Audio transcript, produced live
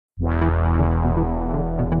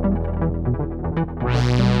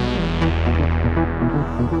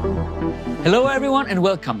Hello everyone and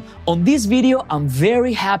welcome. On this video, I'm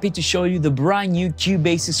very happy to show you the brand new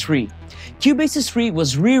Cubasis 3. Cubasis 3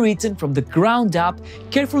 was rewritten from the ground up,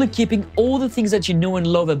 carefully keeping all the things that you know and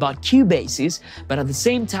love about Cubasis, but at the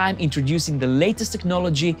same time introducing the latest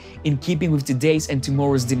technology in keeping with today's and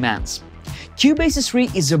tomorrow's demands. Cubasis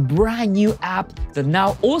 3 is a brand new app that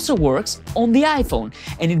now also works on the iPhone,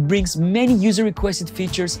 and it brings many user-requested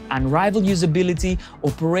features, unrivaled usability,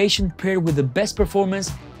 operation paired with the best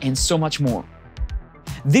performance, and so much more.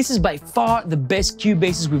 This is by far the best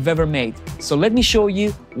Cubasis we've ever made, so let me show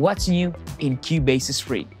you what's new in Cubasis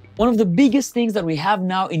 3. One of the biggest things that we have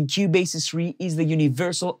now in Cubasis 3 is the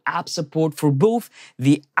universal app support for both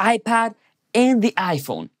the iPad and the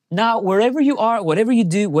iPhone. Now, wherever you are, whatever you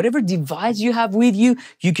do, whatever device you have with you,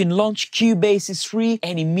 you can launch Cubasis 3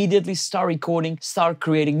 and immediately start recording, start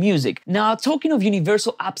creating music. Now, talking of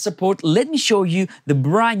universal app support, let me show you the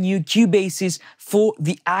brand new Cubasis for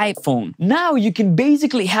the iPhone. Now, you can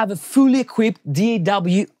basically have a fully equipped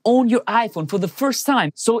DAW on your iPhone for the first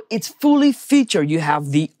time. So it's fully featured. You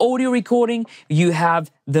have the audio recording, you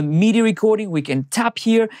have the MIDI recording. We can tap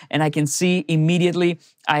here and I can see immediately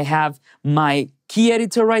I have my key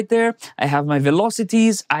editor right there. I have my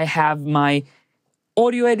velocities. I have my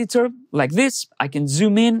audio editor like this. I can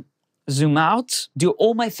zoom in, zoom out, do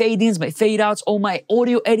all my fade-ins, my fade-outs, all my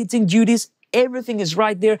audio editing duties. Everything is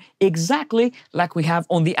right there, exactly like we have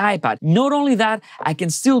on the iPad. Not only that, I can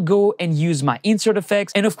still go and use my insert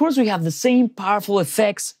effects. And of course, we have the same powerful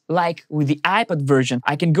effects like with the iPad version.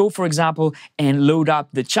 I can go, for example, and load up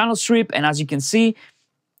the channel strip. And as you can see,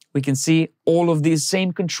 we can see all of these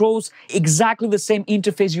same controls, exactly the same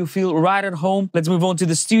interface you feel right at home. Let's move on to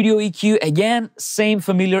the Studio EQ. Again, same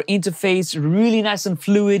familiar interface, really nice and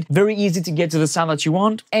fluid, very easy to get to the sound that you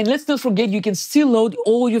want. And let's not forget, you can still load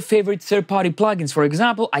all your favorite third-party plugins. For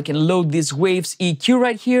example, I can load this Waves EQ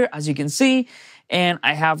right here, as you can see, and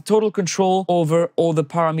I have total control over all the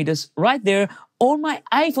parameters right there on my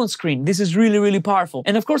iPhone screen. This is really, really powerful.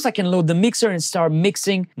 And of course, I can load the mixer and start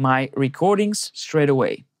mixing my recordings straight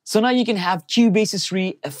away. So now you can have Cubasis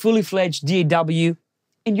 3, a fully fledged DAW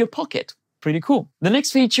in your pocket. Pretty cool. The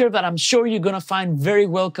next feature that I'm sure you're gonna find very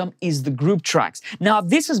welcome is the group tracks. Now,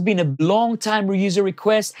 this has been a long time user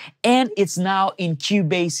request and it's now in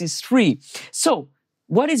Cubasis 3. So,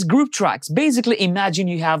 what is group tracks? Basically, imagine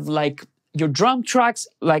you have like your drum tracks,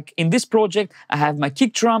 like in this project, I have my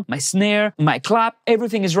kick drum, my snare, my clap,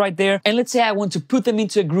 everything is right there. And let's say I want to put them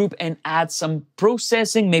into a group and add some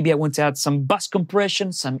processing. Maybe I want to add some bass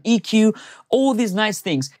compression, some EQ, all these nice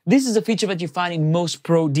things. This is a feature that you find in most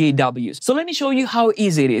pro DAWs. So let me show you how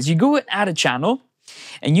easy it is. You go and add a channel,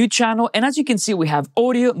 and as you can see, we have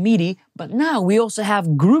audio, MIDI, but now we also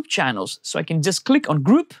have group channels. So I can just click on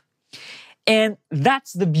group. And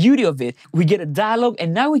that's the beauty of it. We get a dialogue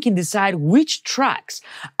and now we can decide which tracks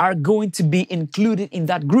are going to be included in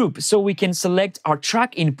that group. So we can select our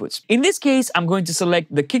track inputs. In this case, I'm going to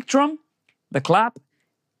select the kick drum, the clap,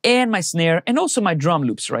 and my snare, and also my drum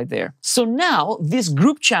loops right there. So now this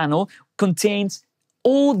group channel contains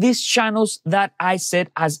all these channels that I set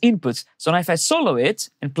as inputs. So now if I solo it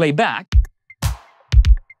and play back,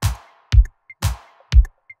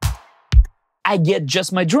 I get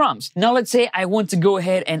just my drums. Now let's say I want to go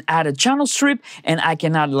ahead and add a channel strip and I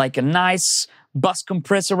can add like a nice bus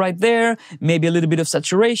compressor right there, maybe a little bit of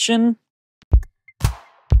saturation.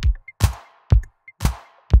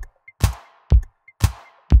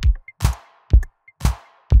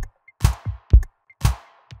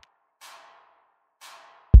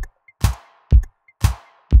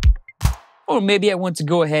 Or maybe I want to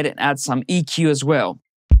go ahead and add some EQ as well.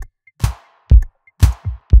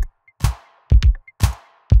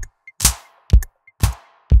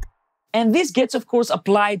 And this gets, of course,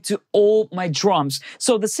 applied to all my drums.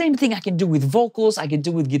 So the same thing I can do with vocals, I can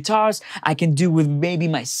do with guitars, I can do with maybe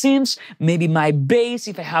my synths, maybe my bass,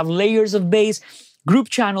 if I have layers of bass. Group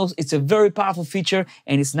channels, it's a very powerful feature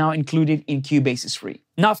and it's now included in Cubasis 3.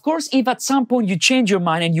 Now, of course, if at some point you change your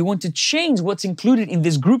mind and you want to change what's included in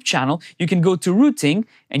this group channel, you can go to routing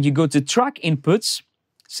and you go to track inputs,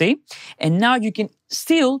 see? And now you can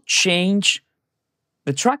still change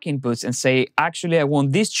the track inputs and say, actually, I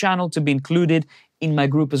want this channel to be included in my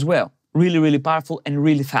group as well. Really, really powerful and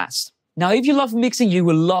really fast. Now, if you love mixing, you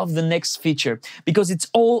will love the next feature because it's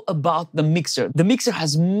all about the mixer. The mixer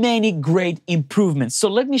has many great improvements. So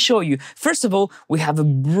let me show you. First of all, we have a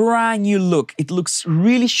brand new look. It looks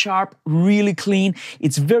really sharp, really clean.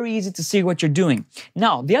 It's very easy to see what you're doing.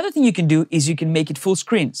 Now, the other thing you can do is you can make it full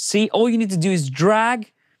screen. See, all you need to do is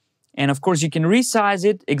drag And of course, you can resize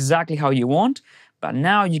it exactly how you want, but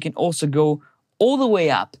now you can also go all the way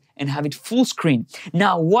up and have it full screen.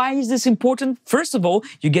 Now, why is this important? First of all,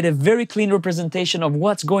 you get a very clean representation of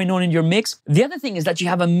what's going on in your mix. The other thing is that you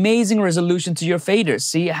have amazing resolution to your faders.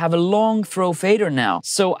 See, I have a long throw fader now,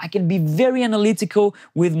 so I can be very analytical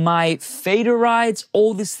with my fader rides,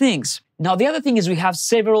 all these things. Now, the other thing is we have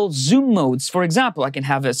several zoom modes. For example, I can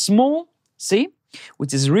have a small, see?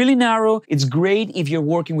 Which is really narrow. It's great if you're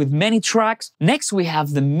working with many tracks. Next, we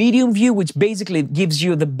have the medium view, which basically gives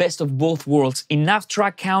you the best of both worlds. Enough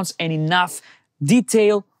track counts and enough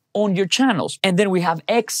detail on your channels. And then we have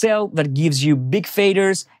XL that gives you big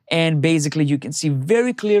faders, and basically you can see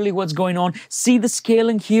very clearly what's going on. See the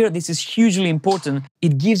scaling here? This is hugely important.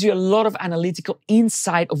 It gives you a lot of analytical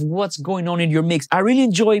insight of what's going on in your mix. I really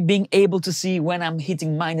enjoy being able to see when I'm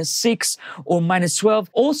hitting -6 or -12.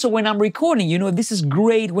 Also when I'm recording, you know, this is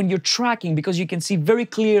great when you're tracking because you can see very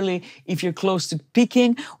clearly if you're close to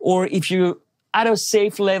peaking or if you're at a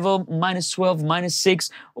safe level, -12, -6,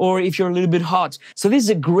 or if you're a little bit hot. So this is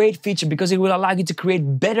a great feature because it will allow you to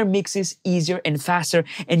create better mixes easier and faster,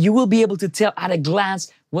 and you will be able to tell at a glance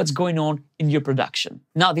what's going on in your production.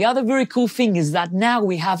 Now, the other very cool thing is that now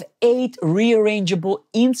we have 8 rearrangeable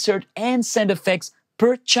insert and send effects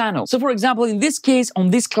per channel. So for example, in this case, on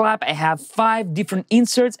this clap, I have 5 different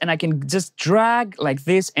inserts and I can just drag like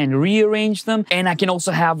this and rearrange them. And I can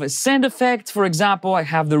also have a send effect. For example, I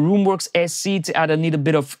have the Roomworks SC to add a little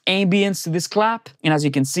bit of ambience to this clap. And as you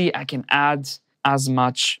can see, I can add as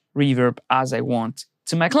much reverb as I want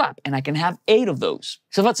to my clap, and I can have 8 of those.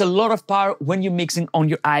 So that's a lot of power when you're mixing on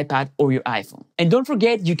your iPad or your iPhone. And don't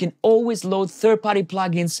forget, you can always load third-party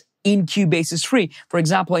plugins in Cubasis free. For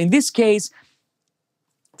example, in this case,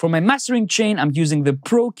 for my mastering chain, I'm using the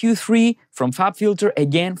Pro Q3 from FabFilter,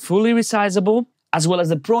 again, fully resizable, as well as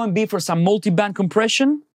the Pro MB for some multi-band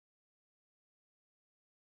compression.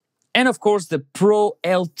 And of course, the Pro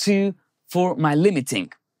L2 for my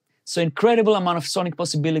limiting. So incredible amount of sonic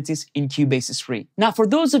possibilities in Cubasis free. Now, for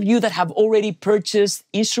those of you that have already purchased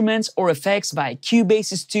instruments or effects by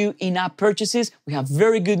Cubasis 2 in-app purchases, we have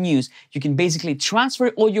very good news. You can basically transfer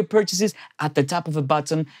all your purchases at the tap of a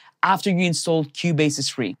button after you install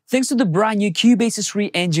Cubasis free. Thanks to the brand new Cubasis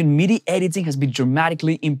free engine, MIDI editing has been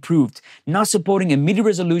dramatically improved, now supporting a MIDI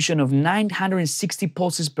resolution of 960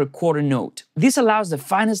 pulses per quarter note. This allows the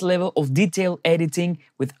finest level of detailed editing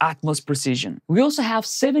with utmost precision. We also have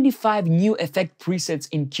 75 new effect presets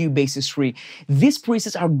in Cubasis free. These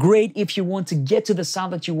presets are great if you want to get to the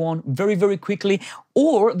sound that you want very, very quickly,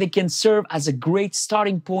 or they can serve as a great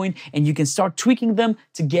starting point and you can start tweaking them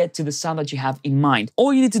to get to the sound that you have in mind.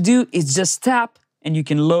 All you need to do is just tap and you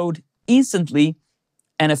can load instantly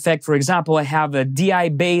an effect. For example, I have a DI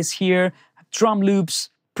bass here, drum loops,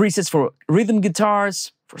 presets for rhythm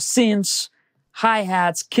guitars, for synths,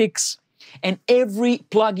 hi-hats, kicks, and every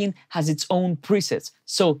plugin has its own presets.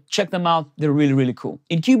 So check them out, they're really, really cool.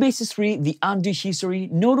 In Cubasis 3, the undo history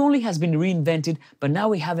not only has been reinvented, but now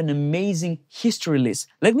we have an amazing history list.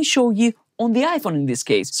 Let me show you on the iPhone in this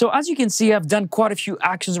case. So as you can see, I've done quite a few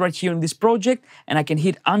actions right here in this project, and I can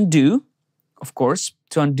hit undo, of course,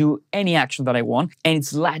 to undo any action that I want. And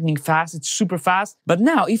it's lightning fast, it's super fast. But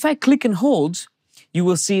now if I click and hold, you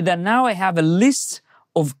will see that now I have a list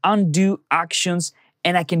of undo actions,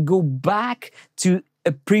 and I can go back to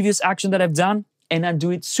a previous action that I've done and undo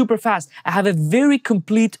it super fast. I have a very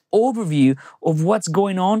complete overview of what's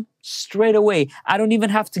going on straight away. I don't even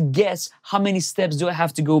have to guess how many steps do I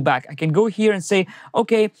have to go back. I can go here and say,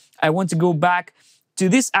 okay, I want to go back to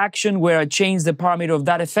this action where I changed the parameter of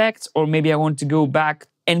that effect, or maybe I want to go back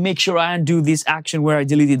and make sure I undo this action where I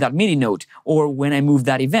deleted that MIDI note, or when I moved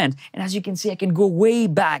that event. And as you can see, I can go way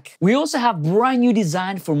back. We also have brand new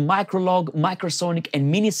design for Microlog, Microsonic,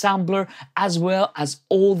 and Mini Sampler, as well as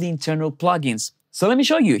all the internal plugins. So let me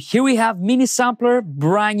show you. Here we have Mini Sampler,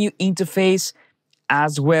 brand new interface,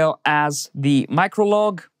 as well as the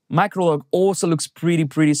Microlog. Microlog also looks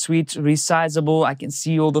pretty sweet, resizable. I can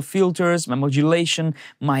see all the filters, my modulation,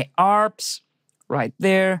 my ARPs right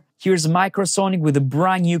there. Here's Microsonic with a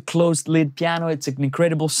brand new closed lid piano. It's an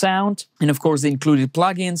incredible sound. And of course, the included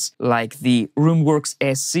plugins like the Roomworks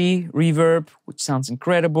SC reverb, which sounds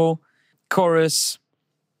incredible, Chorus,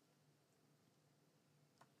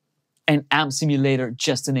 and Amp Simulator,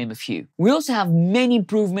 just to name a few. We also have many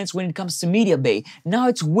improvements when it comes to MediaBay. Now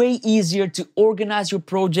it's way easier to organize your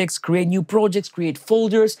projects, create new projects, create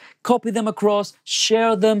folders, copy them across,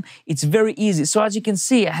 share them. It's very easy. So as you can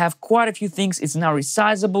see, I have quite a few things. It's now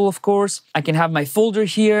resizable, of course. I can have my folder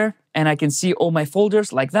here, and I can see all my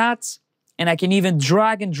folders like that. And I can even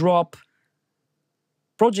drag and drop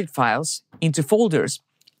project files into folders.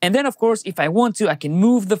 And then, of course, if I want to, I can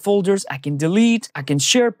move the folders, I can delete, I can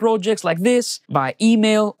share projects like this by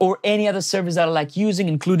email or any other service that I like using,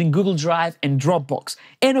 including Google Drive and Dropbox.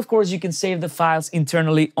 And of course, you can save the files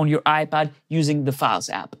internally on your iPad using the Files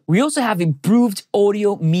app. We also have improved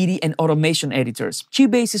audio, MIDI, and automation editors.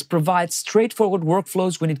 Cubasis provides straightforward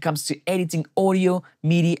workflows when it comes to editing audio,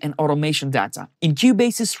 MIDI, and automation data. In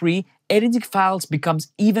Cubasis 3, editing files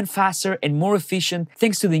becomes even faster and more efficient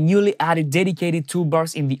thanks to the newly added dedicated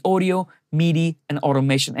toolbars in the audio, MIDI, and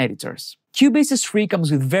automation editors. Cubasis 3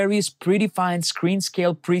 comes with various predefined screen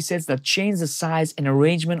scale presets that change the size and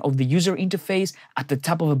arrangement of the user interface at the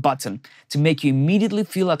top of a button to make you immediately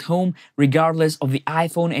feel at home regardless of the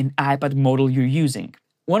iPhone and iPad model you're using.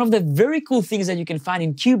 One of the very cool things that you can find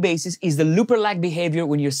in Cubasis is the looper lag behavior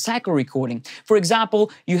when you're cycle recording. For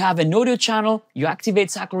example, you have an audio channel, you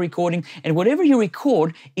activate cycle recording, and whatever you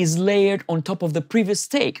record is layered on top of the previous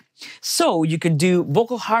take. So you can do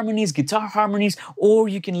vocal harmonies, guitar harmonies, or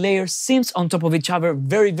you can layer synths on top of each other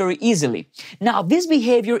very, very easily. Now, this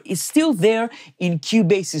behavior is still there in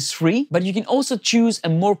Cubasis 3, but you can also choose a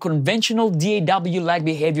more conventional DAW-like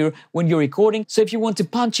behavior when you're recording. So if you want to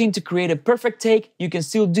punch in to create a perfect take, you can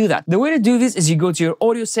still do that. The way to do this is you go to your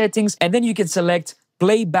audio settings and then you can select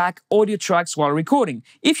playback audio tracks while recording.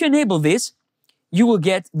 If you enable this, you will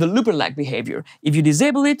get the looper lag behavior. If you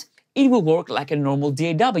disable it, it will work like a normal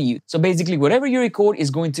DAW. So basically, whatever you record is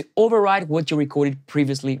going to override what you recorded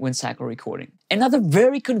previously when cycle recording. Another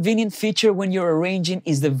very convenient feature when you're arranging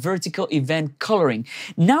is the vertical event coloring.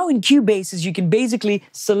 Now in Cubasis, you can basically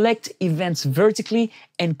select events vertically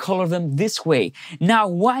and color them this way. Now,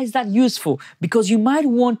 why is that useful? Because you might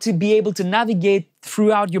want to be able to navigate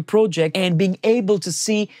throughout your project and being able to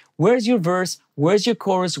see where's your verse, where's your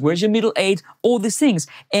chorus, where's your middle eight, all these things.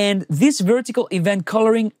 And this vertical event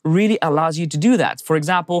coloring really allows you to do that. For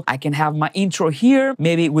example, I can have my intro here,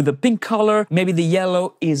 maybe with a pink color, maybe the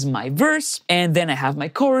yellow is my verse, and then I have my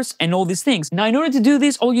chorus and all these things. Now, in order to do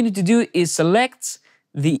this, all you need to do is select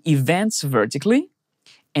the events vertically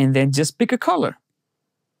and then just pick a color.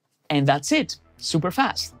 And that's it. Super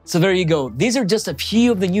fast. So there you go. These are just a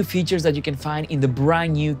few of the new features that you can find in the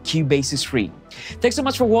brand new Cubasis 3. Thanks so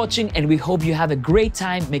much for watching, and we hope you have a great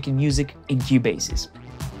time making music in Cubasis.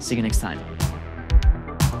 See you next time.